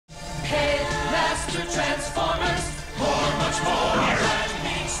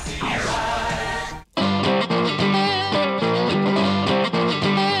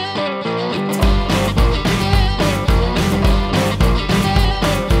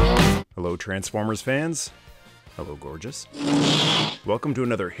Hello Transformers fans. Hello gorgeous. Welcome to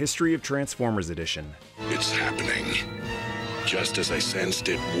another History of Transformers edition. It's happening, just as I sensed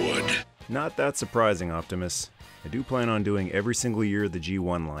it would. Not that surprising, Optimus. I do plan on doing every single year the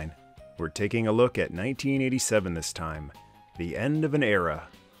G1 line. We're taking a look at 1987 this time, the end of an era,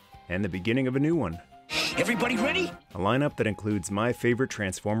 and the beginning of a new one. Everybody ready? A lineup that includes my favorite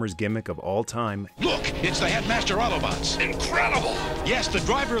Transformers gimmick of all time. Look, it's the Headmaster Autobots. Incredible! Yes, the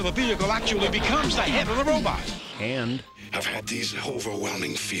driver of the vehicle actually becomes the head of the robot. And I've had these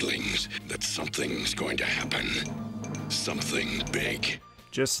overwhelming feelings that something's going to happen. Something big.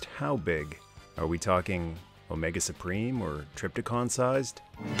 just how big? Are we talking Omega Supreme or Trypticon sized?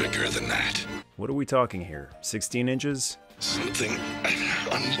 Bigger than that. What are we talking here? 16 inches? Something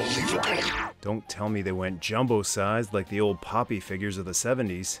unbelievable. Don't tell me they went jumbo-sized like the old Poppy figures of the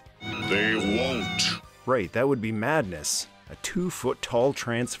 70s. They won't. Right, that would be madness. A 2-foot-tall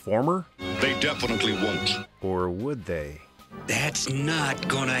Transformer? They definitely won't. Or would they? That's not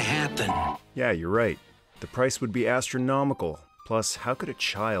gonna happen. Yeah, you're right. The price would be astronomical. Plus, how could a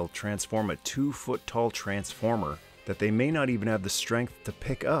child transform a 2-foot-tall Transformer that they may not even have the strength to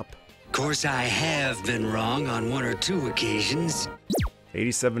pick up? Of course, I have been wrong on one or two occasions.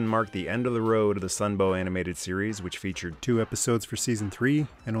 87 marked the end of the road of the Sunbow animated series, which featured 2 episodes for Season 3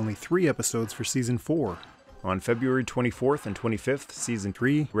 and only 3 episodes for Season 4. On February 24th and 25th, Season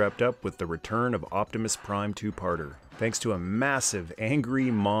 3 wrapped up with the return of Optimus Prime 2-parter, thanks to a massive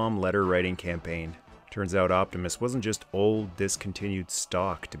angry mom letter writing campaign. Turns out Optimus wasn't just old, discontinued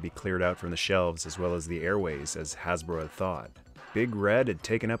stock to be cleared out from the shelves as well as the airways as Hasbro had thought. Big Red had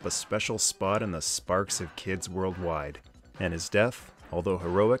taken up a special spot in the sparks of kids worldwide, and his death, although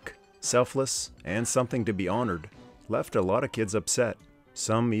heroic, selfless, and something to be honored, left a lot of kids upset,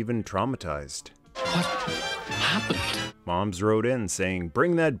 some even traumatized. What happened? Moms wrote in saying,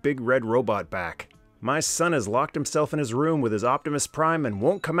 "Bring that big red robot back. My son has locked himself in his room with his Optimus Prime and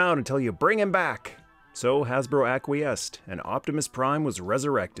won't come out until you bring him back." So Hasbro acquiesced, and Optimus Prime was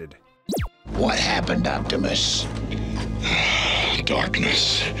resurrected. What happened, Optimus?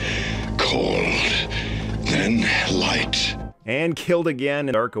 Darkness, cold, then light. And killed again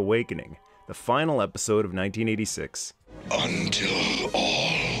in Dark Awakening, the final episode of 1986. Until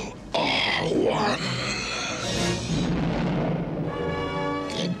all are one.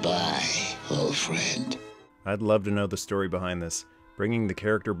 Goodbye, old friend. I'd love to know the story behind this, bringing the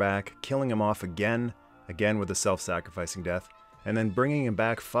character back, killing him off again with a self-sacrificing death, and then bringing him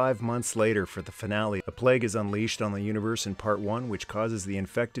back 5 months later for the finale. A plague is unleashed on the universe in Part 1, which causes the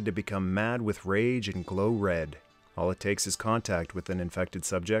infected to become mad with rage and glow red. All it takes is contact with an infected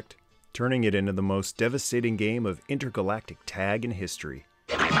subject, turning it into the most devastating game of intergalactic tag in history.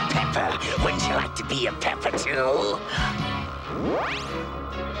 I'm a pepper. Wouldn't you like to be a pepper too?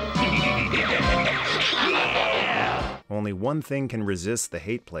 Only one thing can resist the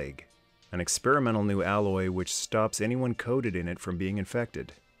hate plague. An experimental new alloy which stops anyone coated in it from being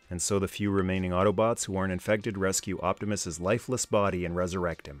infected. And so the few remaining Autobots who aren't infected rescue Optimus's lifeless body and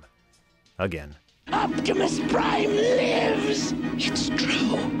resurrect him. Again. Optimus Prime lives! It's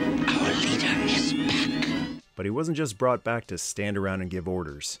true. Our leader is back. But he wasn't just brought back to stand around and give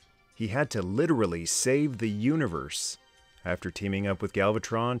orders. He had to literally save the universe. After teaming up with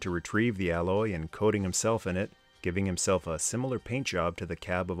Galvatron to retrieve the alloy and coating himself in it, giving himself a similar paint job to the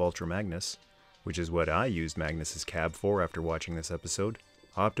cab of Ultra Magnus, which is what I used Magnus's cab for after watching this episode,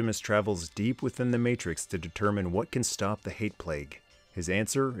 Optimus travels deep within the Matrix to determine what can stop the hate plague. His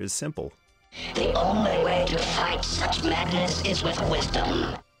answer is simple. The only way to fight such madness is with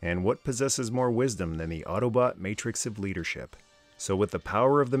wisdom. And what possesses more wisdom than the Autobot Matrix of leadership? So with the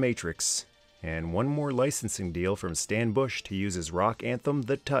power of the Matrix, and one more licensing deal from Stan Bush to use his rock anthem,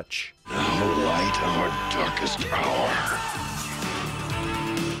 The Touch, Now light our darkest hour.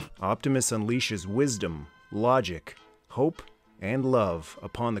 Optimus unleashes wisdom, logic, hope, and love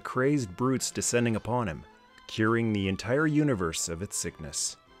upon the crazed brutes descending upon him, curing the entire universe of its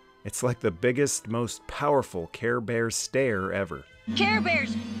sickness. It's like the biggest, most powerful Care Bear stare ever. Care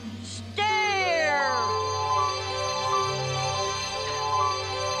Bears, stare!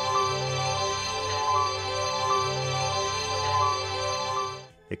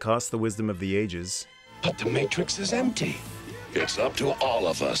 It costs the wisdom of the ages, But the Matrix is empty. It's up to all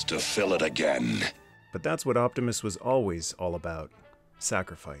of us to fill it again. but that's what Optimus was always all about.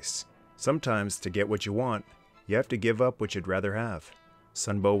 Sacrifice. Sometimes, to get what you want, you have to give up what you'd rather have.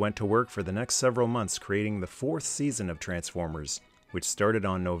 Sunbow went to work for the next several months creating the 4th season of Transformers, which started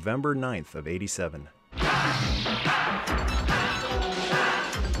on November 9th of 87.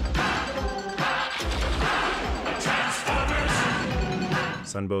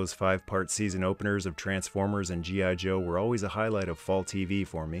 Sunbow's 5-part season openers of Transformers and G.I. Joe were always a highlight of fall TV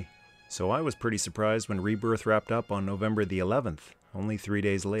for me, so I was pretty surprised when Rebirth wrapped up on November the 11th, only 3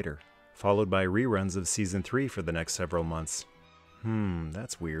 days later, followed by reruns of Season 3 for the next several months.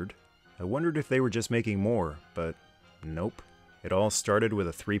 That's weird. I wondered if they were just making more, but nope. It all started with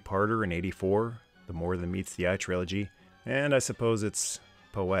a 3-parter in '84, the More Than Meets the Eye trilogy, and I suppose it's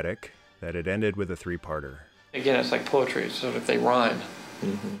poetic that it ended with a 3-parter. Again, it's like poetry, so if they rhyme.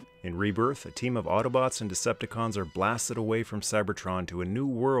 In Rebirth, a team of Autobots and Decepticons are blasted away from Cybertron to a new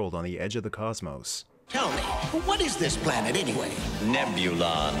world on the edge of the cosmos. Tell me, what is this planet anyway?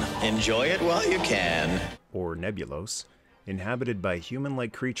 Nebulon. Enjoy it while you can. Or Nebulos, inhabited by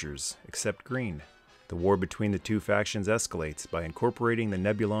human-like creatures, except green. The war between the two factions escalates by incorporating the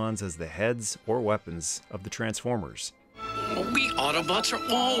Nebulons as the heads or weapons of the Transformers. We Autobots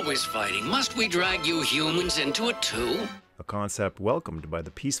are always fighting. Must we drag you humans into it too? A concept welcomed by the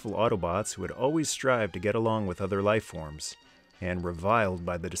peaceful Autobots who had always strived to get along with other life forms, and reviled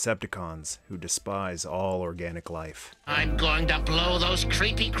by the Decepticons who despise all organic life. I'm going to blow those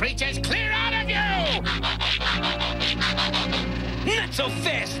creepy creatures clear out of you! Not so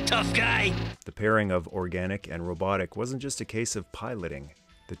fast, tough guy! The pairing of organic and robotic wasn't just a case of piloting.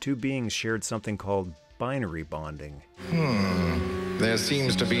 The two beings shared something called binary bonding. There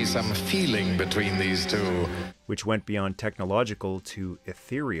seems to be some feeling between these two. Which went beyond technological to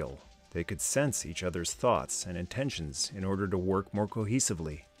ethereal. They could sense each other's thoughts and intentions in order to work more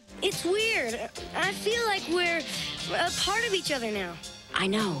cohesively. It's weird. I feel like we're a part of each other now. I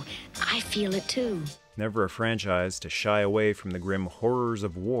know. I feel it too. Never a franchise to shy away from the grim horrors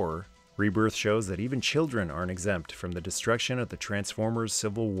of war, Rebirth shows that even children aren't exempt from the destruction of the Transformers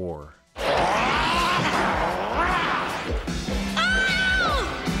Civil War.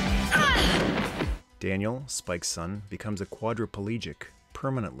 Daniel, Spike's son, becomes a quadriplegic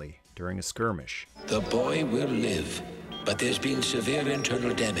permanently during a skirmish. The boy will live, but there's been severe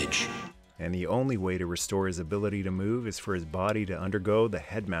internal damage. And the only way to restore his ability to move is for his body to undergo the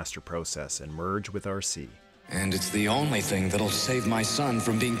Headmaster process and merge with RC. And it's the only thing that'll save my son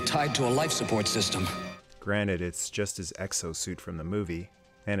from being tied to a life support system. Granted, it's just his exosuit from the movie,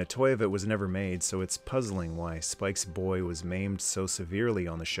 and a toy of it was never made, so it's puzzling why Spike's boy was maimed so severely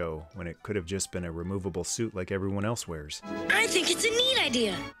on the show when it could have just been a removable suit like everyone else wears. I think it's a neat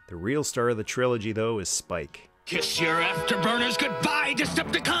idea. The real star of the trilogy, though, is Spike. Kiss your afterburners goodbye,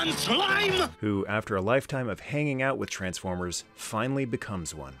 Decepticon slime! Who, after a lifetime of hanging out with Transformers, finally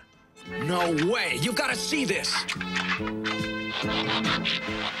becomes one. No way! You gotta see this!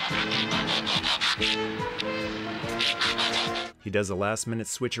 He does a last-minute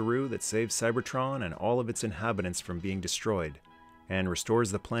switcheroo that saves Cybertron and all of its inhabitants from being destroyed, and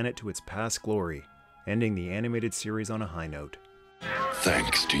restores the planet to its past glory, ending the animated series on a high note.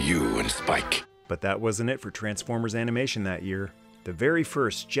 Thanks to you and Spike. But that wasn't it for Transformers animation that year. The very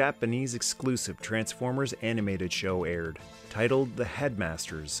first Japanese-exclusive Transformers animated show aired, titled The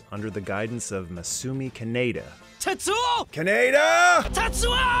Headmasters, under the guidance of Masumi Kaneda. Tetsuo! Kaneda!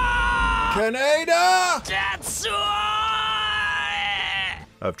 Tetsuo! Kaneda! Tetsuo!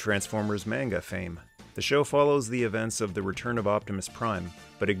 Of Transformers manga fame. The show follows the events of the Return of Optimus Prime,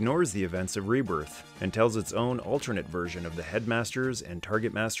 but ignores the events of Rebirth, and tells its own alternate version of the Headmasters and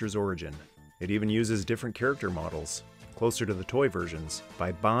Targetmasters origin. It even uses different character models, closer to the toy versions,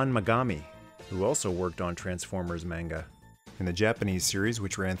 by Ban Magami, who also worked on Transformers manga. In the Japanese series,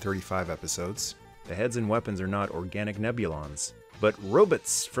 which ran 35 episodes, the heads and weapons are not organic Nebulons, but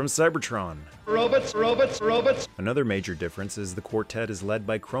robots from Cybertron. Robots! Another major difference is the quartet is led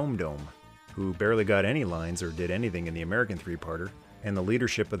by Chrome Dome, who barely got any lines or did anything in the American 3-parter, and the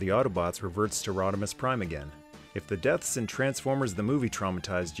leadership of the Autobots reverts to TomErikus Prime again. If the deaths in Transformers the movie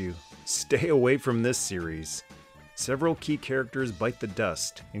traumatized you, stay away from this series. Several key characters bite the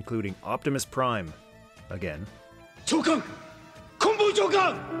dust, including Optimus Prime, again, 조강! 콤보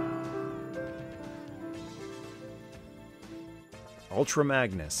조강! Ultra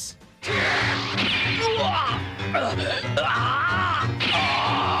Magnus,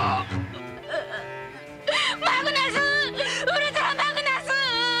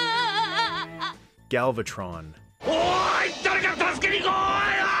 Galvatron,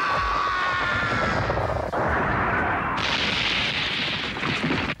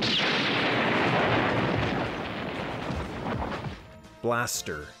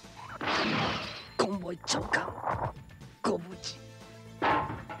 Blaster,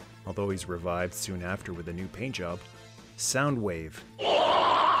 although he's revived soon after with a new paint job, Soundwave,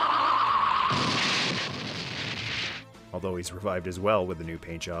 although he's revived as well with a new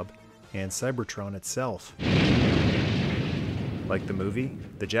paint job, and Cybertron itself. Like the movie,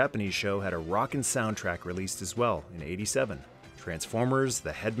 the Japanese show had a rockin' soundtrack released as well in '87, Transformers: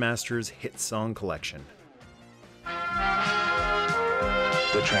 The Headmasters Hit Song Collection. The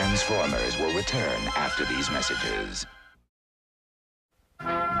Transformers will return after these messages.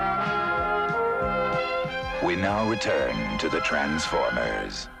 We now return to the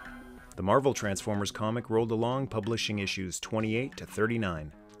Transformers. The Marvel Transformers comic rolled along, publishing issues 28 to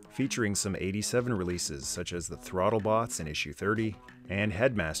 39, featuring some '87 releases such as the Throttlebots in issue 30 and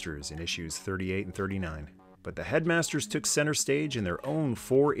Headmasters in issues 38 and 39. But the Headmasters took center stage in their own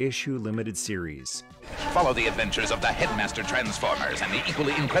 4-issue limited series. Follow the adventures of the Headmaster Transformers and the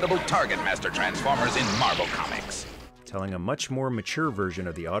equally incredible Targetmaster Transformers in Marvel Comics, telling a much more mature version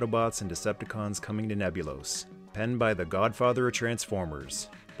of the Autobots and Decepticons coming to Nebulos, penned by the godfather of Transformers,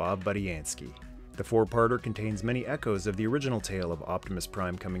 Bob Budiansky. The 4-parter contains many echoes of the original tale of Optimus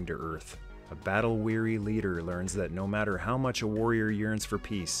Prime coming to Earth. A battle-weary leader learns that no matter how much a warrior yearns for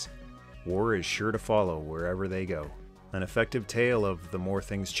peace, war is sure to follow wherever they go. An effective tale of the more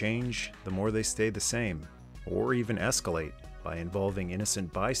things change, the more they stay the same, or even escalate by involving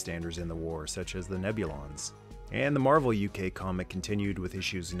innocent bystanders in the war, such as the Nebulons. And the Marvel UK comic continued with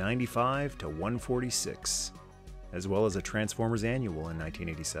issues 95 to 146, as well as a Transformers annual in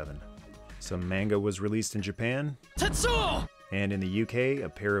 1987. Some manga was released in Japan, Tetsuo! And in the UK, a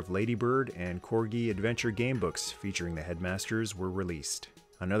pair of Ladybird and Corgi adventure gamebooks featuring the Headmasters were released.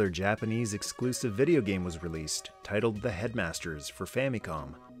 Another Japanese exclusive video game was released, titled The Headmasters for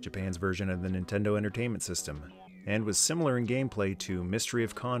Famicom, Japan's version of the Nintendo Entertainment System, and was similar in gameplay to Mystery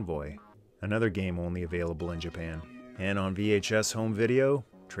of Convoy, another game only available in Japan. And on VHS home video,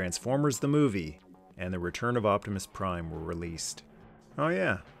 Transformers the Movie and The Return of Optimus Prime were released. Oh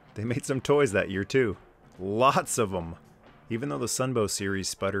yeah, they made some toys that year too. Lots of them! Even though the Sunbow series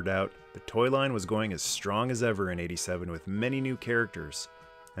sputtered out, the toy line was going as strong as ever in '87 with many new characters.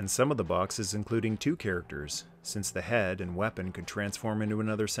 And some of the boxes including 2 characters, since the head and weapon could transform into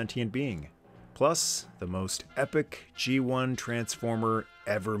another sentient being. Plus, the most epic G1 Transformer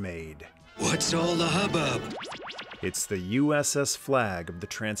ever made. What's all the hubbub? It's the USS flag of the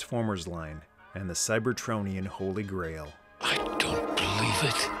Transformers line, and the Cybertronian Holy Grail. I don't believe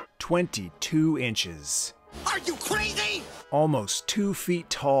it. 22 inches. Are you crazy? Almost 2 feet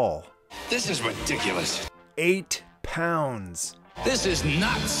tall. This is ridiculous. 8 pounds. This is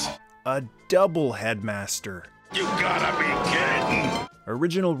nuts! A double Headmaster. You gotta be kidding!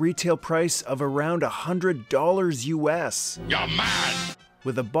 Original retail price of around $100 US. You're mad!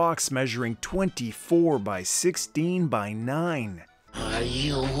 With a box measuring 24 by 16 by 9. Are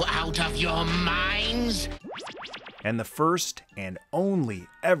you out of your minds? And the first and only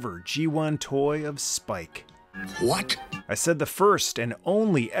ever G1 toy of Spike. What? I said the first and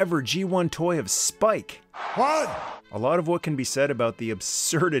only ever G1 toy of Spike. What? A lot of what can be said about the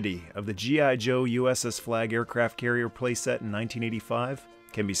absurdity of the G.I. Joe USS Flag aircraft carrier playset in 1985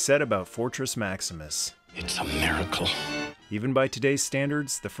 can be said about Fortress Maximus. It's a miracle. Even by today's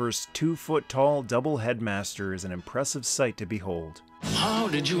standards, the first 2-foot-tall double Headmaster is an impressive sight to behold. How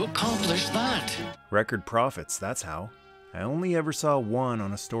did you accomplish that? Record profits, that's how. I only ever saw one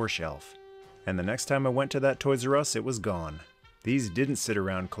on a store shelf. And the next time I went to that Toys R Us, it was gone. These didn't sit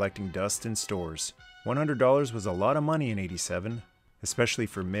around collecting dust in stores. $100 was a lot of money in '87, especially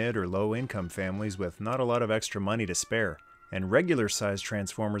for mid or low income families with not a lot of extra money to spare, and regular sized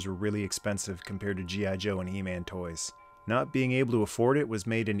Transformers were really expensive compared to G.I. Joe and He-Man toys. Not being able to afford it was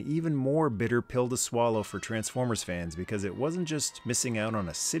made an even more bitter pill to swallow for Transformers fans because it wasn't just missing out on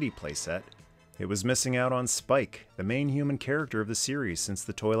a city playset, it was missing out on Spike, the main human character of the series since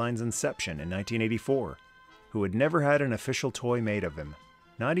the toy line's inception in 1984, who had never had an official toy made of him.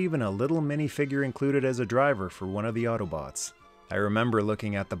 Not even a little minifigure included as a driver for one of the Autobots. I remember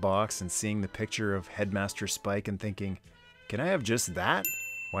looking at the box and seeing the picture of Headmaster Spike and thinking, can I have just that?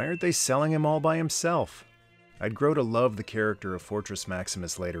 Why aren't they selling him all by himself? I'd grow to love the character of Fortress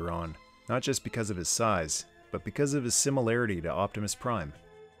Maximus later on, not just because of his size, but because of his similarity to Optimus Prime.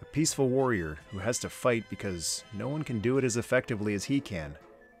 A peaceful warrior who has to fight because no one can do it as effectively as he can.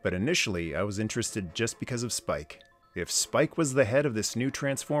 But initially, I was interested just because of Spike. If Spike was the head of this new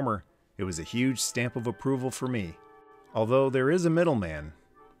Transformer, it was a huge stamp of approval for me. Although there is a middleman,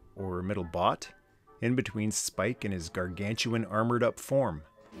 or middle bot, in between Spike and his gargantuan armored up form.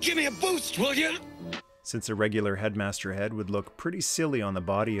 Give me a boost, will you? Since a regular Headmaster head would look pretty silly on the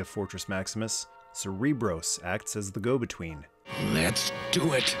body of Fortress Maximus, Cerebros acts as the go-between. Let's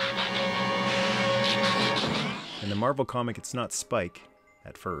do it. In the Marvel comic, it's not Spike,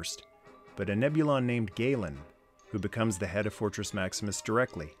 at first, but a Nebulon named Galen, who becomes the head of Fortress Maximus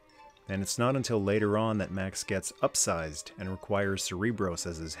directly. and it's not until later on that Max gets upsized and requires Cerebros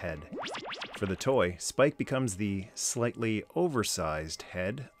as his head. For the toy, Spike becomes the slightly oversized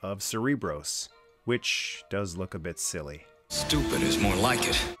head of Cerebros, which does look a bit silly. Stupid is more like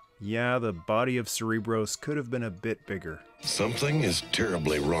it. Yeah, the body of Cerebros could have been a bit bigger. Something is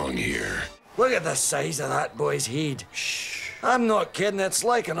terribly wrong here. Look at the size of that boy's head. Shh. I'm not kidding, it's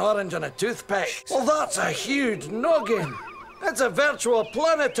like an orange on a toothpick. Well, that's a huge noggin. It's a virtual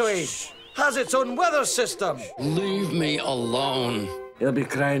planetoid. Has its own weather system. Leave me alone. He'll be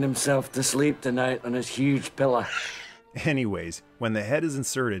crying himself to sleep tonight on his huge pillow. Anyways, when the head is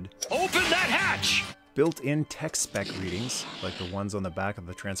inserted, open that hatch! Built-in tech spec readings, like the ones on the back of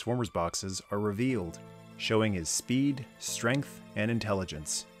the Transformers boxes, are revealed, showing his speed, strength, and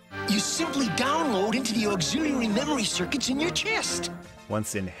intelligence. You simply download into the auxiliary memory circuits in your chest.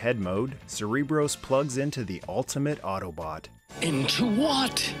 Once in head mode, Cerebros plugs into the ultimate Autobot. Into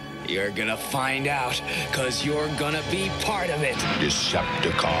what? You're gonna find out, cause you're gonna be part of it.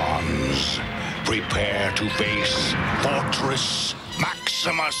 Decepticons, prepare to face Fortress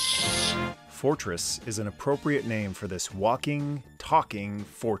Maximus. Fortress is an appropriate name for this walking, talking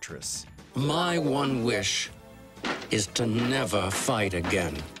fortress. My one wish is to never fight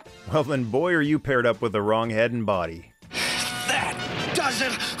again. Well then, boy, are you paired up with the wrong head and body. That does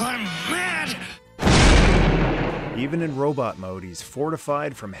it! I'm mad! Even in robot mode, he's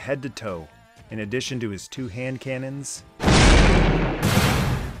fortified from head to toe. In addition to his 2 hand cannons,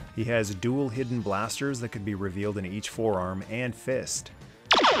 he has dual hidden blasters that could be revealed in each forearm and fist.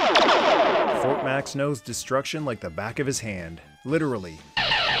 Fort Max knows destruction like the back of his hand, literally.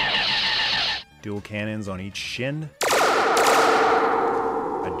 Dual cannons on each shin.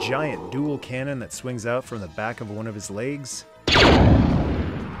 A giant dual cannon that swings out from the back of one of his legs.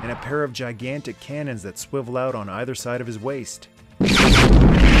 And a pair of gigantic cannons that swivel out on either side of his waist.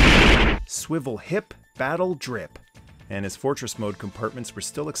 Swivel hip, battle drip. And his Fortress mode compartments were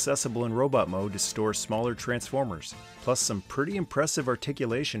still accessible in robot mode to store smaller Transformers, plus some pretty impressive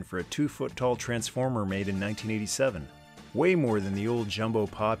articulation for a 2-foot-tall Transformer made in 1987. Way more than the old Jumbo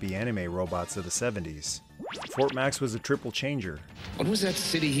Poppy anime robots of the 70s. Fort Max was a triple changer. What was that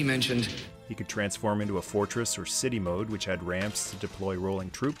city he mentioned? He could transform into a Fortress or City mode, which had ramps to deploy rolling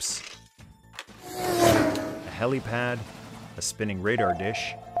troops, a helipad, a spinning radar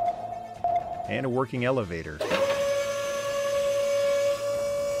dish, and a working elevator.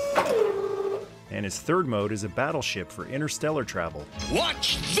 And his third mode is a battleship for interstellar travel.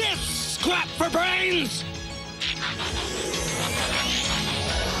 Watch this, scrap for brains!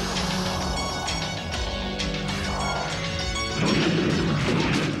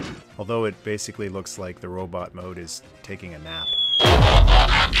 Although it basically looks like the robot mode is taking a nap.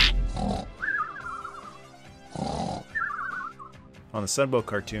 On the Sunbow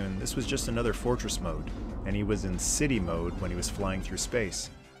cartoon, this was just another Fortress mode, and he was in City mode when he was flying through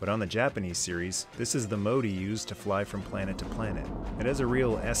space. But on the Japanese series, this is the mode he used to fly from planet to planet. It has a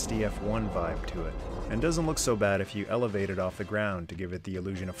real SDF-1 vibe to it, and doesn't look so bad if you elevate it off the ground to give it the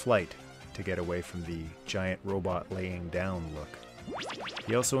illusion of flight, to get away from the giant robot laying down look.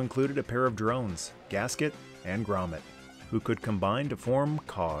 He also included a pair of drones, Gasket and Grommet, who could combine to form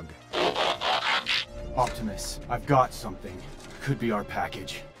Cog. Optimus, I've got something. Could be our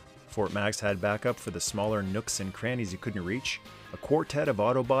package. Fort Max had backup for the smaller nooks and crannies you couldn't reach, a quartet of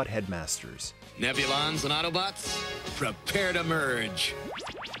Autobot Headmasters. Nebulons and Autobots, prepare to merge.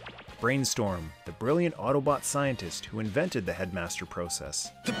 Brainstorm, the brilliant Autobot scientist who invented the Headmaster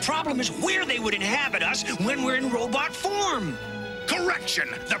process. The problem is where they would inhabit us when we're in robot form. Correction!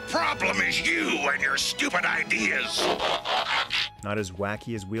 The problem is you and your stupid ideas! Not as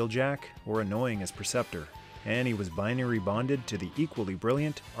wacky as Wheeljack or annoying as Perceptor. And he was binary bonded to the equally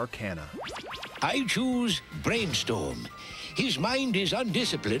brilliant Arcana. I choose Brainstorm. His mind is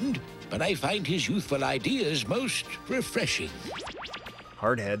undisciplined, but I find his youthful ideas most refreshing.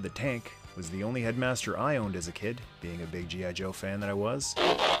 Hardhead the Tank was the only Headmaster I owned as a kid, being a big G.I. Joe fan that I was.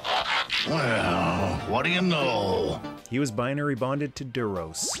 Well, what do you know? He was binary bonded to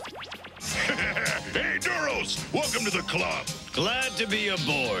Duros. Hey, Duros! Welcome to the club! Glad to be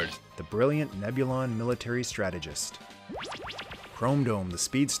aboard. The brilliant Nebulon military strategist. Chrome Dome the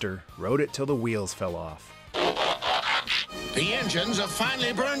Speedster rode it till the wheels fell off. The engines have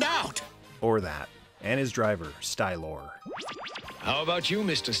finally burned out. Or that. And his driver, Stylor. How about you,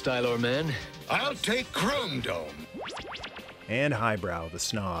 Mr. Stylor Man? I'll take Chrome Dome. And Highbrow the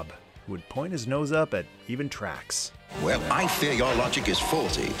Snob, who would point his nose up at even tracks. Well, I fear your logic is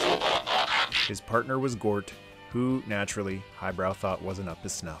faulty. His partner was Gort, who, naturally, Highbrow thought wasn't up to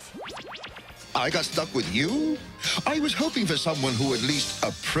snuff. I got stuck with you? I was hoping for someone who at least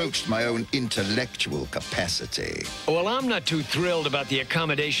approached my own intellectual capacity. Well, I'm not too thrilled about the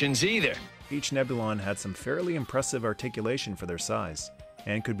accommodations either. Each Nebulon had some fairly impressive articulation for their size,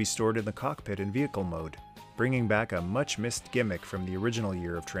 and could be stored in the cockpit in vehicle mode, bringing back a much-missed gimmick from the original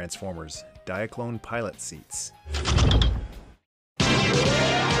year of Transformers, Diaclone pilot seats.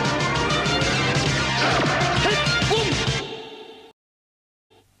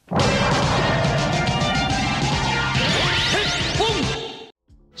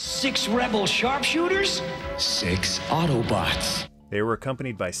 Six rebel sharpshooters? 6 Autobots. They were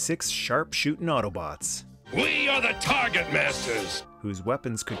accompanied by 6 sharp-shooting Autobots. We are the Targetmasters! Whose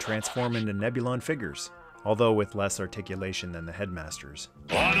weapons could transform into Nebulon figures, although with less articulation than the Headmasters.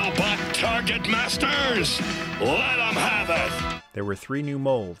 Autobot Targetmasters! Let them have it! There were 3 new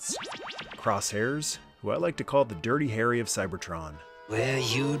molds. Crosshairs, who I like to call the Dirty Harry of Cybertron. Well,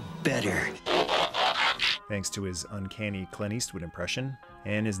 you'd better. Thanks to his uncanny Clint Eastwood impression,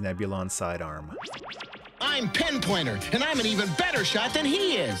 and his Nebulon sidearm. I'm Pinpointer, and I'm an even better shot than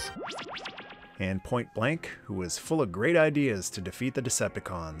he is! And Point Blank, who was full of great ideas to defeat the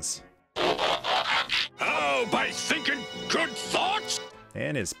Decepticons. Oh, by thinking good thoughts?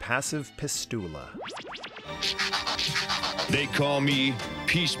 And his passive Pistula. They call me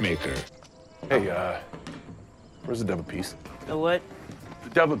Peacemaker. Hey, where's the Dove of Peace? The what? The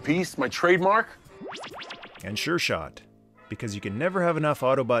Dove of Peace, my trademark? And Sure Shot, because you can never have enough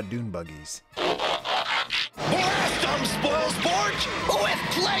Autobot dune buggies. Blast 'em, spoil sport! With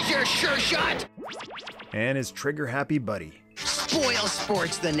pleasure, Sure Shot! And his trigger-happy buddy. Spoil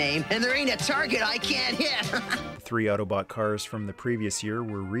sport's the name, and there ain't a target I can't hit! 3 Autobot cars from the previous year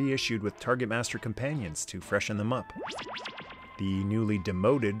were reissued with Targetmaster companions to freshen them up. The newly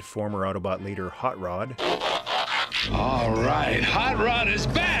demoted former Autobot leader Hot Rod. All right, Hot Rod is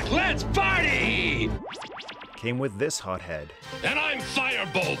back! Let's party! Came with this hothead. And I'm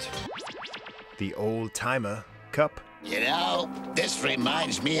Firebolt! The Old Timer Cup. You know, this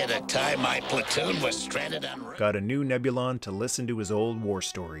reminds me of the time my platoon was stranded on... Got a new Nebulon to listen to his old war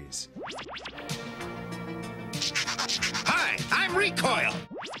stories. Hi, I'm Recoil!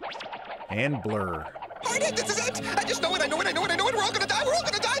 And Blur. Hardhead, this is it! I just know it, I know it, I know it, I know it! We're all gonna die, we're all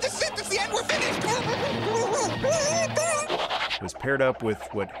gonna die! This is it, this is the end, we're finished! Was paired up with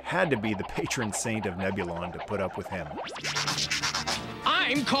what had to be the patron saint of Nebulon to put up with him.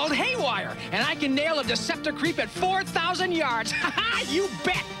 I'm called Haywire, and I can nail a Deceptor creep at 4,000 yards! Ha-ha, you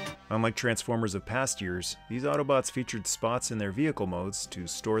bet! Unlike Transformers of past years, these Autobots featured spots in their vehicle modes to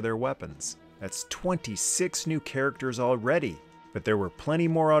store their weapons. That's 26 new characters already! But there were plenty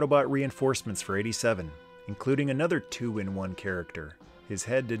more Autobot reinforcements for 87, including another 2-in-1 character. His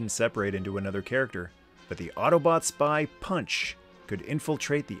head didn't separate into another character, but the Autobot spy Punch could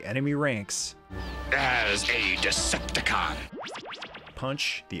infiltrate the enemy ranks as a Decepticon.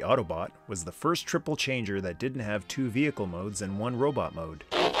 Punch, the Autobot, was the first triple changer that didn't have 2 vehicle modes and 1 robot mode.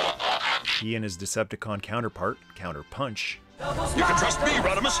 He and his Decepticon counterpart, Counter Punch, You can trust me,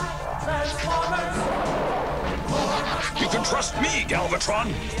 Rodimus! You can trust me,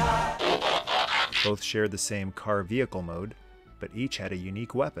 Galvatron! both shared the same car vehicle mode, but each had a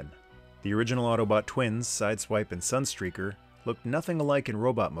unique weapon. The original Autobot twins, Sideswipe and Sunstreaker, looked nothing alike in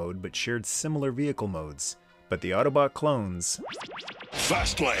robot mode but shared similar vehicle modes. But the Autobot clones,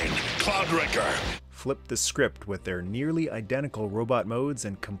 Fastlane, Cloudraker, flipped the script with their nearly identical robot modes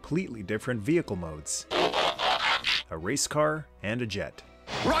and completely different vehicle modes. A race car and a jet.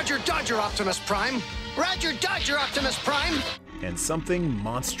 Roger Dodger Optimus Prime! Roger Dodger Optimus Prime! And something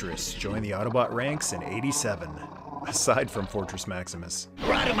monstrous joined the Autobot ranks in 87, aside from Fortress Maximus.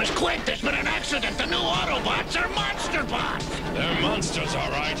 Rodimus, quick! There's been an accident! The new Autobots are Monsterbots! They're monsters,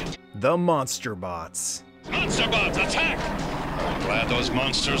 all right. The Monsterbots. Monsterbots, attack! I'm glad those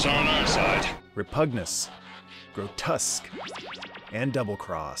monsters are on our side. Repugnus, Grotesque, and Double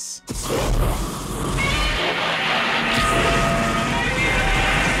Cross.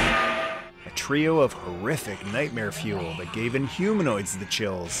 A trio of horrific nightmare fuel that gave Inhumanoids the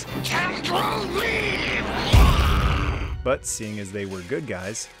chills. But seeing as they were good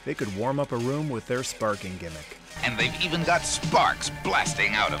guys, they could warm up a room with their sparking gimmick. And they've even got sparks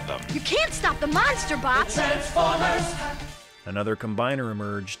blasting out of them. You can't stop the Monsterbots! Transformers! Another combiner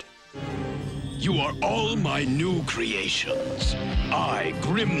emerged. You are all my new creations. I,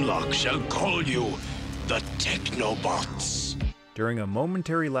 Grimlock, shall call you the Technobots. During a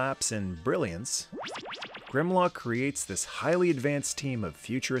momentary lapse in brilliance, Grimlock creates this highly advanced team of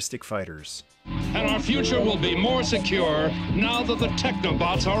futuristic fighters. And our future will be more secure now that the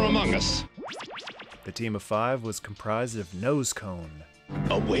Technobots are among us. The team of 5 was comprised of Nose Cone,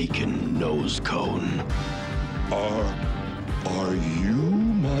 Awaken, nose cone. Are you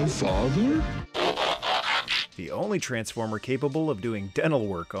my father? The only Transformer capable of doing dental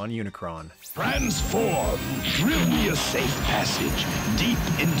work on Unicron. Transform! Drill me a safe passage deep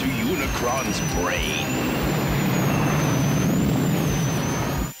into Unicron's brain.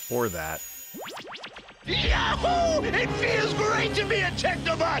 Or that. Yahoo! It feels great to be a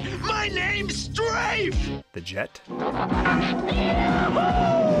Technobot! My name's Strafe! The Jet? Far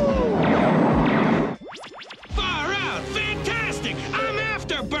out! Fantastic! I'm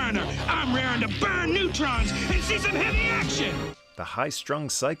Afterburner! I'm raring to burn neutrons and see some heavy action! The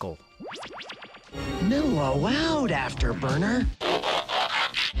High-Strung Cycle. Mellow out, Afterburner.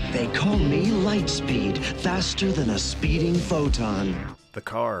 They call me Lightspeed, faster than a speeding photon. The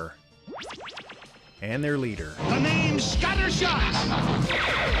Car. And their leader. The name's Scattershot!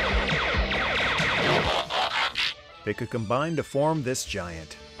 They could combine to form this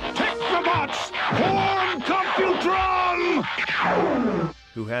giant. Technobots! Form Computron!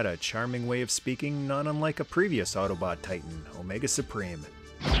 Who had a charming way of speaking, not unlike a previous Autobot Titan, Omega Supreme.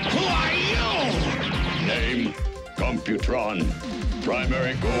 Who are you? Name, Computron.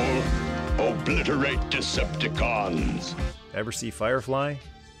 Primary goal, obliterate Decepticons. Ever see Firefly?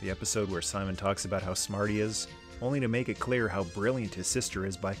 The episode where Simon talks about how smart he is, only to make it clear how brilliant his sister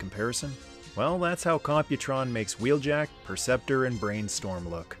is by comparison? Well, that's how Computron makes Wheeljack, Perceptor, and Brainstorm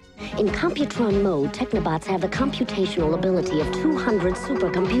look. In Computron mode, Technobots have the computational ability of 200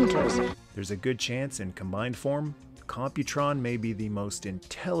 supercomputers. There's a good chance in combined form, Computron may be the most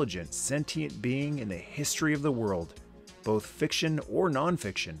intelligent, sentient being in the history of the world, both fiction or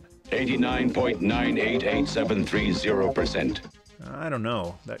non-fiction. 89.988730%. I don't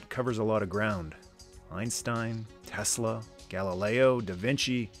know, that covers a lot of ground. Einstein, Tesla, Galileo, Da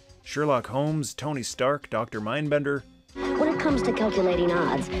Vinci, Sherlock Holmes, Tony Stark, Dr. Mindbender. When it comes to calculating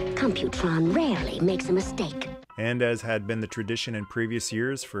odds, Computron rarely makes a mistake. And as had been the tradition in previous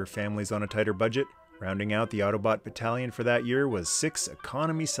years for families on a tighter budget, rounding out the Autobot battalion for that year was 6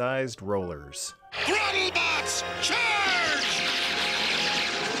 economy-sized rollers. Throttlebots, charge!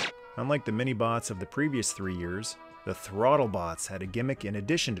 Unlike the mini-bots of the previous 3 years, the Throttlebots had a gimmick in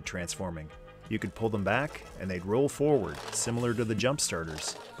addition to transforming. You could pull them back, and they'd roll forward, similar to the jump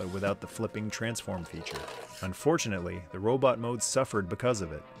starters, but without the flipping transform feature. Unfortunately, the robot mode suffered because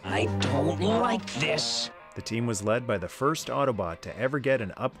of it. I don't like this. The team was led by the first Autobot to ever get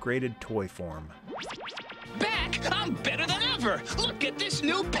an upgraded toy form. Back! I'm better than ever! Look at this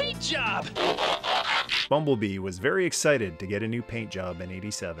new paint job! Bumblebee was very excited to get a new paint job in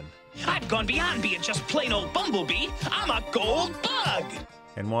 '87. I've gone beyond being just plain old Bumblebee. I'm a gold bug!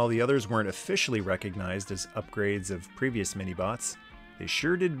 And while the others weren't officially recognized as upgrades of previous minibots, they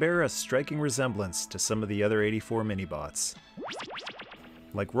sure did bear a striking resemblance to some of the other 84 minibots.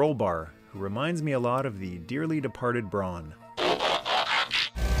 Like Rollbar, who reminds me a lot of the dearly departed Brawn.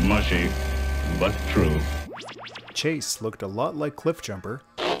 Mushy, but true. Chase looked a lot like Cliffjumper.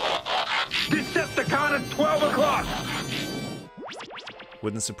 Decepticon at 12 o'clock!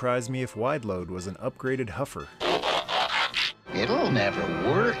 Wouldn't surprise me if Wideload was an upgraded Huffer. It'll never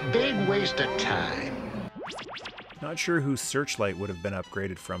work. Big waste of time. Not sure who Searchlight would have been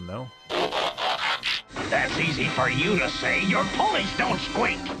upgraded from, though. That's easy for you to say. Your pulleys don't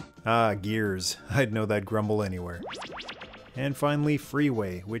squeak! Ah, Gears. I'd know that grumble anywhere. And finally,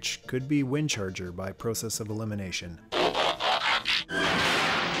 Freeway, which could be Windcharger by process of elimination.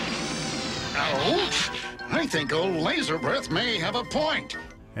 Ouch! I think old Laser Breath may have a point.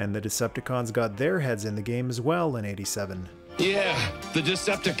 And the Decepticons got their heads in the game as well in '87. Yeah, the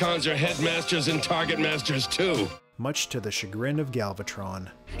Decepticons are Headmasters and Targetmasters too. Much to the chagrin of Galvatron.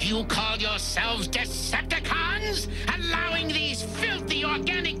 You call yourselves Decepticons? Allowing these filthy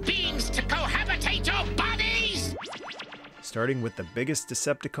organic beings to cohabitate your bodies? Starting with the biggest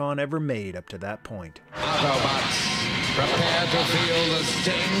Decepticon ever made up to that point. Autobots, prepare to feel the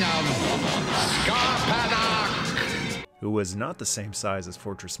sting of Scorponok! Who was not the same size as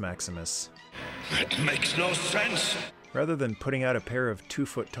Fortress Maximus. That makes no sense. Rather than putting out a pair of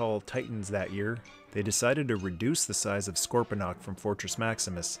 2-foot-tall Titans that year, they decided to reduce the size of Scorponok from Fortress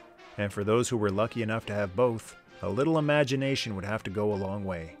Maximus, and for those who were lucky enough to have both, a little imagination would have to go a long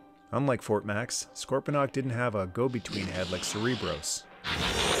way. Unlike Fort Max, Scorponok didn't have a go-between head like Cerebros.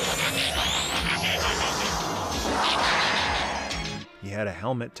 He had a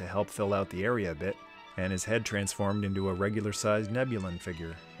helmet to help fill out the area a bit, and his head transformed into a regular-sized Nebulon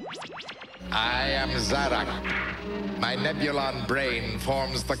figure. I am Zarak. My Nebulon brain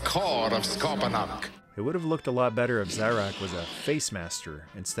forms the core of Scorponok. It would have looked a lot better if Zarak was a Face Master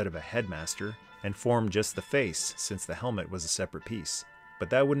instead of a Headmaster, and formed just the face, since the helmet was a separate piece. but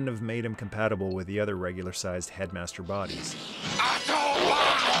that wouldn't have made him compatible with the other regular-sized Headmaster bodies.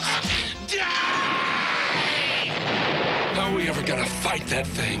 Autobots! Die! How are we ever gonna fight that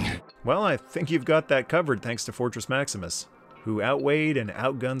thing? Well, I think you've got that covered thanks to Fortress Maximus, who outweighed and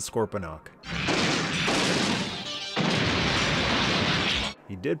outgunned Scorponok.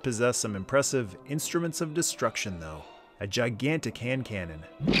 He did possess some impressive instruments of destruction, though. A gigantic hand cannon.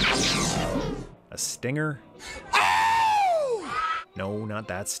 A stinger. No, not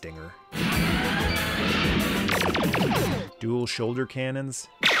that stinger. Dual shoulder cannons.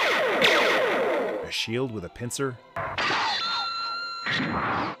 A shield with a pincer.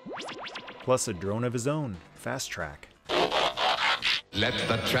 Plus a drone of his own, Fast Track. Let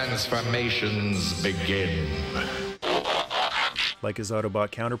the transformations begin. Like his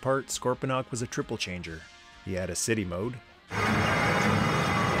Autobot counterpart, Scorponok was a triple changer. He had a city mode.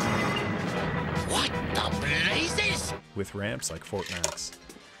 What the blazes? With ramps like Fort Max.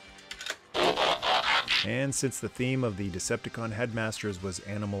 And since the theme of the Decepticon Headmasters was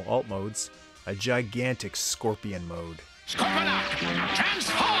animal alt modes, a gigantic scorpion mode. Scorponok,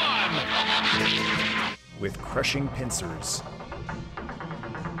 transform! With crushing pincers.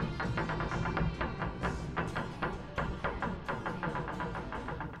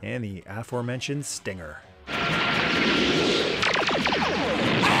 And the aforementioned stinger.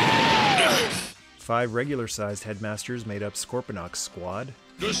 5 regular-sized Headmasters made up Scorponok's squad.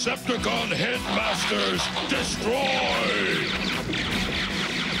 Decepticon Headmasters, destroy!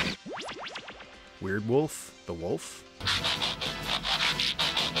 Weird Wolf, the Wolf.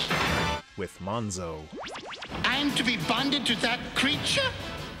 With Monzo. I'm to be bonded to that creature?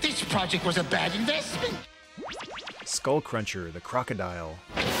 This project was a bad investment. Skullcruncher, the Crocodile.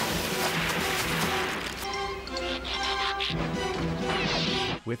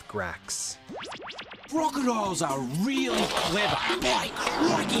 With Grax. Crocodiles are really clever. By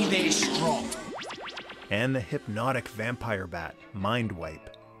crikey, they're strong. And the hypnotic vampire bat, Mindwipe,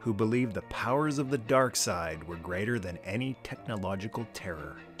 who believed the powers of the dark side were greater than any technological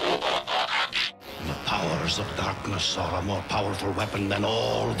terror. The powers of darkness are a more powerful weapon than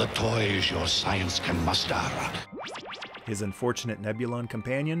all the toys your science can muster. His unfortunate Nebulon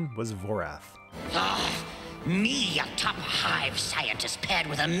companion was Vorath. Me, a top hive scientist paired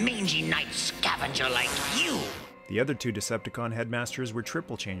with a mangy night scavenger like you. The other 2 Decepticon Headmasters were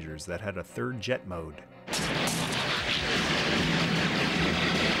triple changers that had a 3rd jet mode.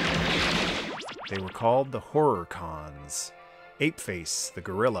 They were called the Horrorcons. Apeface, the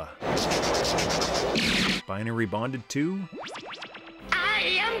gorilla. Binary bonded to...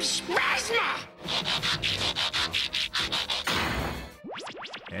 I am Spasma!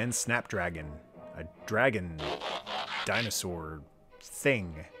 And Snapdragon, a dragon dinosaur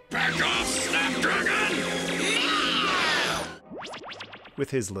thing. Back off, Snapdragon! No! With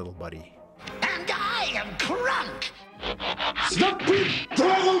his little buddy. And I am Crunk!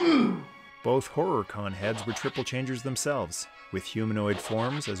 Snapdragon! Both Horrorcon heads were triple changers themselves, with humanoid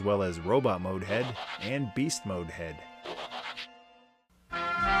forms as well as robot mode head and beast mode head.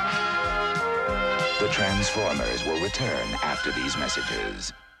 The Transformers will return after these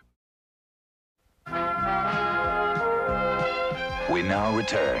messages. We now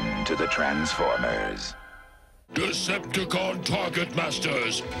return to the Transformers. Decepticon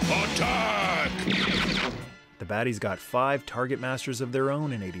Targetmasters, attack! The baddies got 5 Targetmasters of their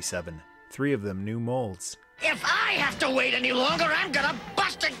own in '87, 3 of them new molds. If I have to wait any longer, I'm gonna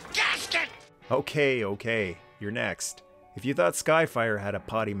bust a gasket! Okay, you're next. If you thought Skyfire had a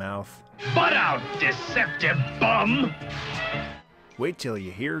potty mouth... Butt out, deceptive bum! Wait till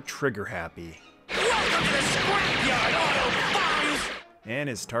you hear Trigger Happy. Welcome to the scrapyard, Autobots! And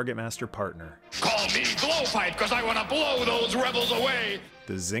his Targetmaster partner. Call me Blowpipe, because I want to blow those rebels away!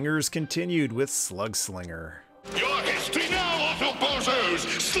 The zingers continued with Slugslinger. Your history now, Autobots!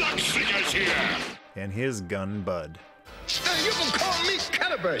 Slugslingers here! And his gun Bud. You can call me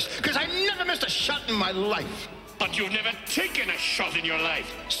Cannibus, because I never missed a shot in my life. But you've never taken a shot in your life.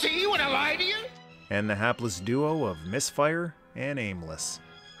 See when I lie to you? And the hapless duo of Misfire and Aimless,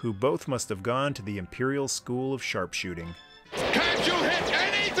 who both must have gone to the Imperial School of Sharpshooting. Can't you hit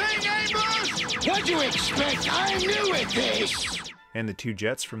anything, Aimless? What'd you expect? I knew it, this! And the 2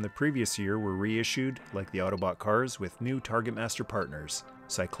 jets from the previous year were reissued, like the Autobot cars, with new Targetmaster partners.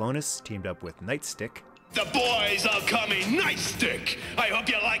 Cyclonus teamed up with Nightstick. The boys are coming, Nightstick! I hope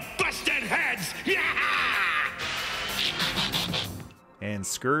you like busted heads! Yeah! And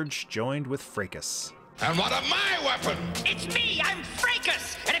Scourge joined with Fracas. And what of my weapon? It's me, I'm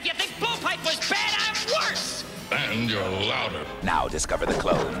Fracas! And if you think Blowpipe was bad, I'm worse! And you're louder. Now discover the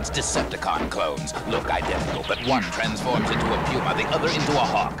clones, Decepticon clones. Look identical, but one transforms into a puma, the other into a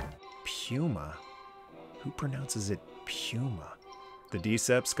hawk. Puma? Who pronounces it Puma? The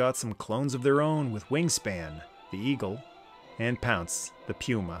Decepts got some clones of their own with Wingspan, the eagle, and Pounce, the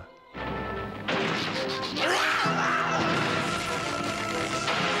puma.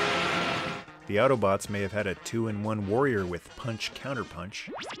 The Autobots may have had a 2-in-1 warrior with punch-counterpunch,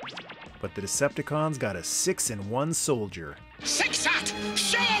 but the Decepticons got a 6-in-1 soldier. Six-Shot!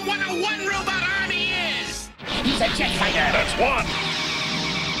 Show him what a one-robot army is! He's a jet fighter! That's one!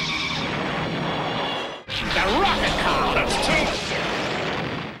 He's a rocket car! That's two!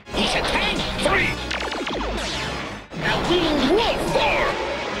 He's a tank! Three! A winged wolf! Four!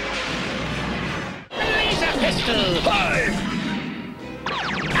 Laser pistol! Five!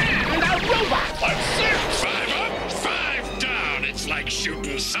 And a robot! That's six! 5 up, 5 down! It's like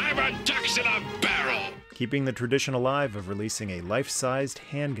shooting cyber ducks in a barrel! Keeping the tradition alive of releasing a life-sized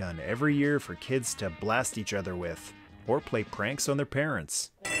handgun every year for kids to blast each other with, or play pranks on their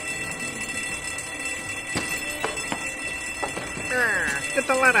parents. Get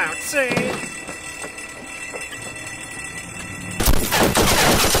the lead out, see?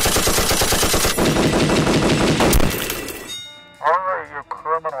 Alright, you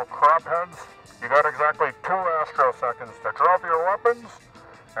criminal crapheads. You got exactly 2 astroseconds to drop your weapons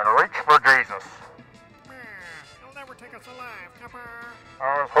and reach for Jesus. You'll never take us alive, Copper.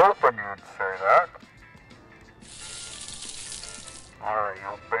 I was hoping you'd say that. Alright,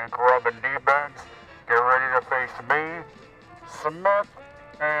 you bank-robbing D-bags, get ready to face me, Smith,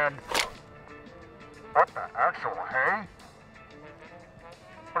 and... what the actual hay?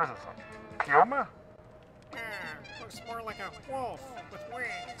 What is this, a puma? Looks more like a wolf with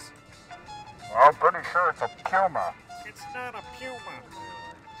wings. Well, I'm pretty sure it's a puma. It's not a puma.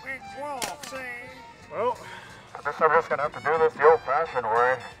 Winged wolf, see? Well, I guess I'm just gonna have to do this the old-fashioned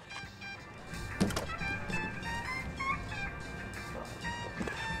way.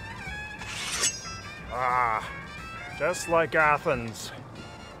 Ah, just like Athens.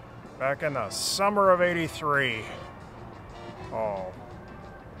 Back in the summer of '83. Oh,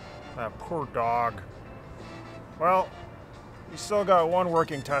 that poor dog. Well, we still got one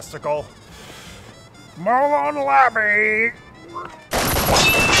working testicle. Mullen Labby!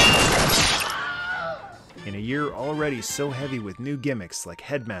 In a year already so heavy with new gimmicks like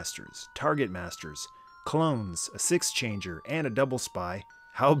Headmasters, Targetmasters, clones, a 6-changer, and a double spy,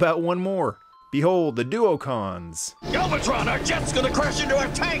 how about one more? Behold, the Duocons! Galvatron, our jet's gonna crash into our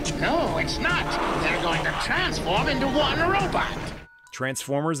tank! No, it's not. They're going to transform into one robot.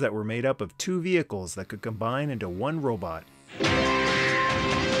 Transformers that were made up of 2 vehicles that could combine into one robot.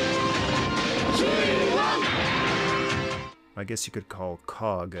 I guess you could call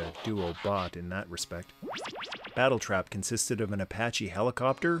Cog a duo-bot in that respect. Battletrap consisted of an Apache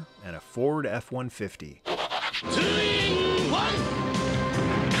helicopter and a Ford F-150.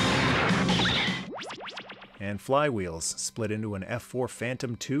 And flywheels split into an F-4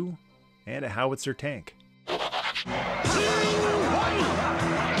 Phantom II and a howitzer tank.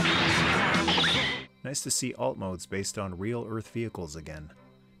 Nice to see alt modes based on real Earth vehicles again.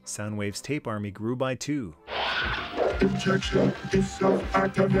 Soundwave's tape army grew by 2. Injection is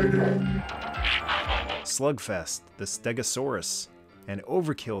self-activating. Slugfest, the Stegosaurus, and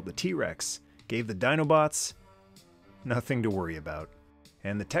Overkill, the T-Rex, gave the Dinobots nothing to worry about.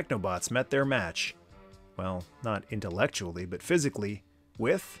 And the Technobots met their match. Well, not intellectually, but physically,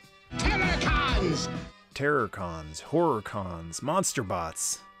 with... Terrorcons! Terrorcons, Horrorcons,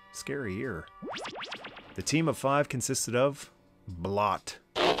 Monsterbots. Scary year. The team of 5 consisted of... Blot.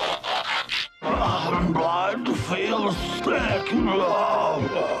 Blood feels sick.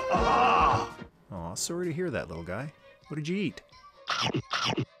 Aw, sorry to hear that, little guy. What did you eat?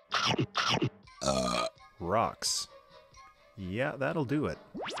 Rocks. Yeah, that'll do it.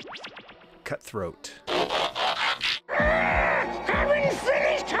 Cutthroat. Haven't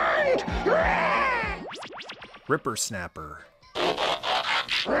finished, hand! Ripper Snapper.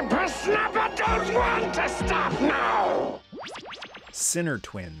 Ripper Snapper don't want to stop now! Sinner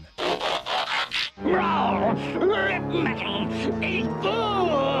Twin. Roll! Rip metal! Eat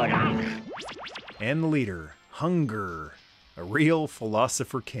food! And the leader, Hunger, a real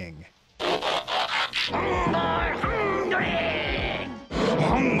philosopher king. Hunger hungry!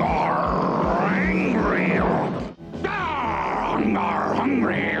 Hunger angry! Hunger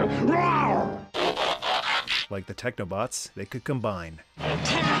hungry! Roar! Like the Technobots, they could combine.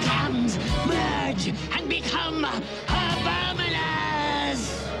 Terrorcons merge and become abominers!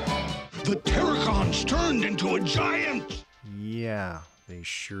 The Terrorcons turned into a giant! Yeah, they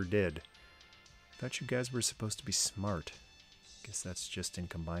sure did. Thought you guys were supposed to be smart. Guess that's just in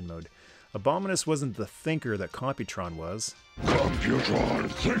combined mode. Abominus wasn't the thinker that Computron was.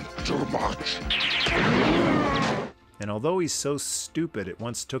 Computron, think too much. And although he's so stupid it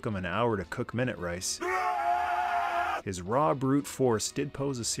once took him an hour to cook minute rice, his raw brute force did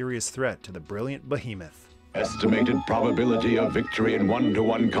pose a serious threat to the brilliant behemoth. Estimated probability of victory in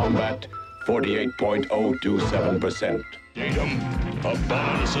 1-to-1 combat, 48.027%. Datum,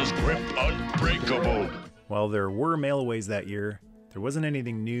 Abominus's grip unbreakable. While there were mailaways that year, there wasn't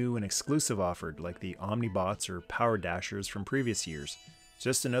anything new and exclusive offered like the Omnibots or Power Dashers from previous years.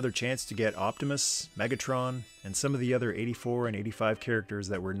 Just another chance to get Optimus, Megatron, and some of the other 84 and 85 characters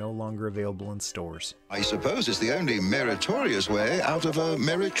that were no longer available in stores. I suppose it's the only meritorious way out of a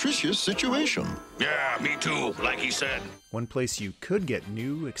meretricious situation. Yeah, me too, like he said. One place you could get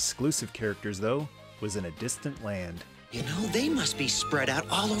new, exclusive characters, though, was in a distant land. You know, they must be spread out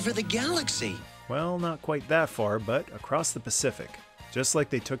all over the galaxy. Well, not quite that far, but across the Pacific. Just like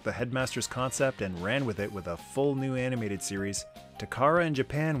they took the Headmasters concept and ran with it with a full new animated series, Takara and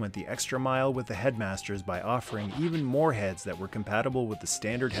Japan went the extra mile with the Headmasters by offering even more heads that were compatible with the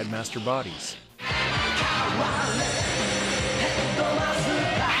standard Headmaster bodies.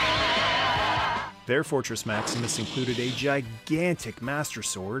 Their Fortress Maximus included a gigantic Master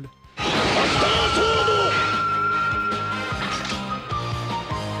Sword,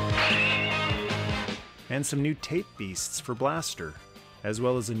 and some new tape beasts for Blaster, as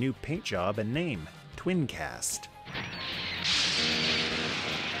well as a new paint job and name, Twincast.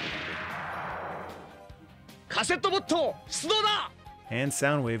 And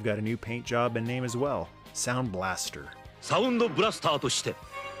Soundwave got a new paint job and name as well, Sound Blaster. And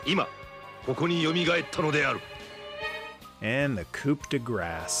the Coupe de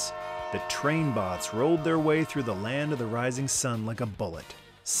Grace. The train bots rolled their way through the land of the rising sun like a bullet.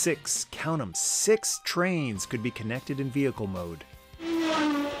 6, count 'em, 6 trains could be connected in vehicle mode.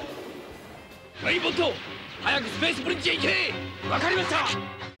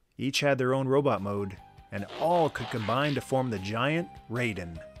 Each had their own robot mode, and all could combine to form the giant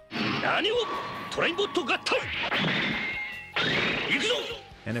Raiden.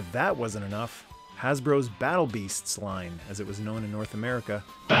 And if that wasn't enough, Hasbro's Battle Beasts line, as it was known in North America,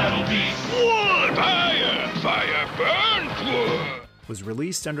 Battle Beast, wood, fire burns wood, was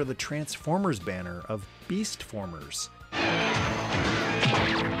released under the Transformers banner of Beastformers.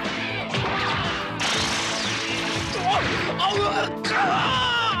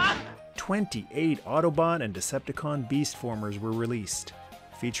 28 Autobot and Decepticon Beastformers were released,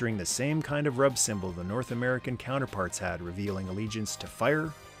 featuring the same kind of rub symbol the North American counterparts had, revealing allegiance to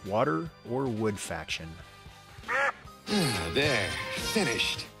Fire, Water, or Wood faction. There,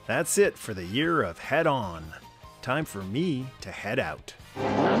 finished. That's it for the year of Head On. Time for me to head out.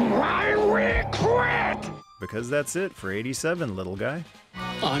 Why we quit? Because that's it for 87, little guy.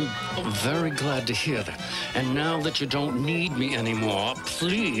 I'm very glad to hear that. And now that you don't need me anymore,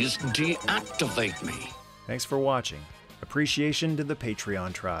 please deactivate me. Thanks for watching. Appreciation to the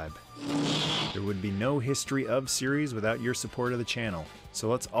Patreon tribe. There would be no History of series without your support of the channel, so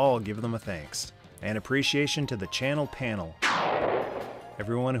let's all give them a thanks. And appreciation to the channel panel.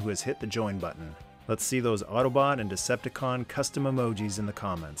 Everyone who has hit the join button. Let's see those Autobot and Decepticon custom emojis in the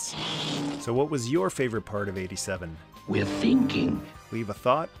comments. So what was your favorite part of 87? We're thinking. Leave a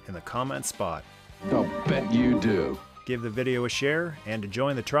thought in the comment spot. I'll bet you do. Give the video a share, and to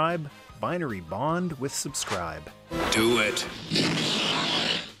join the tribe, binary bond with subscribe. Do it.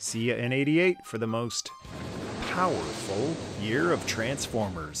 See ya in 88 for the most powerful year of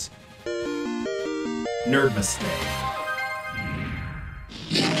Transformers. Nerdmaste.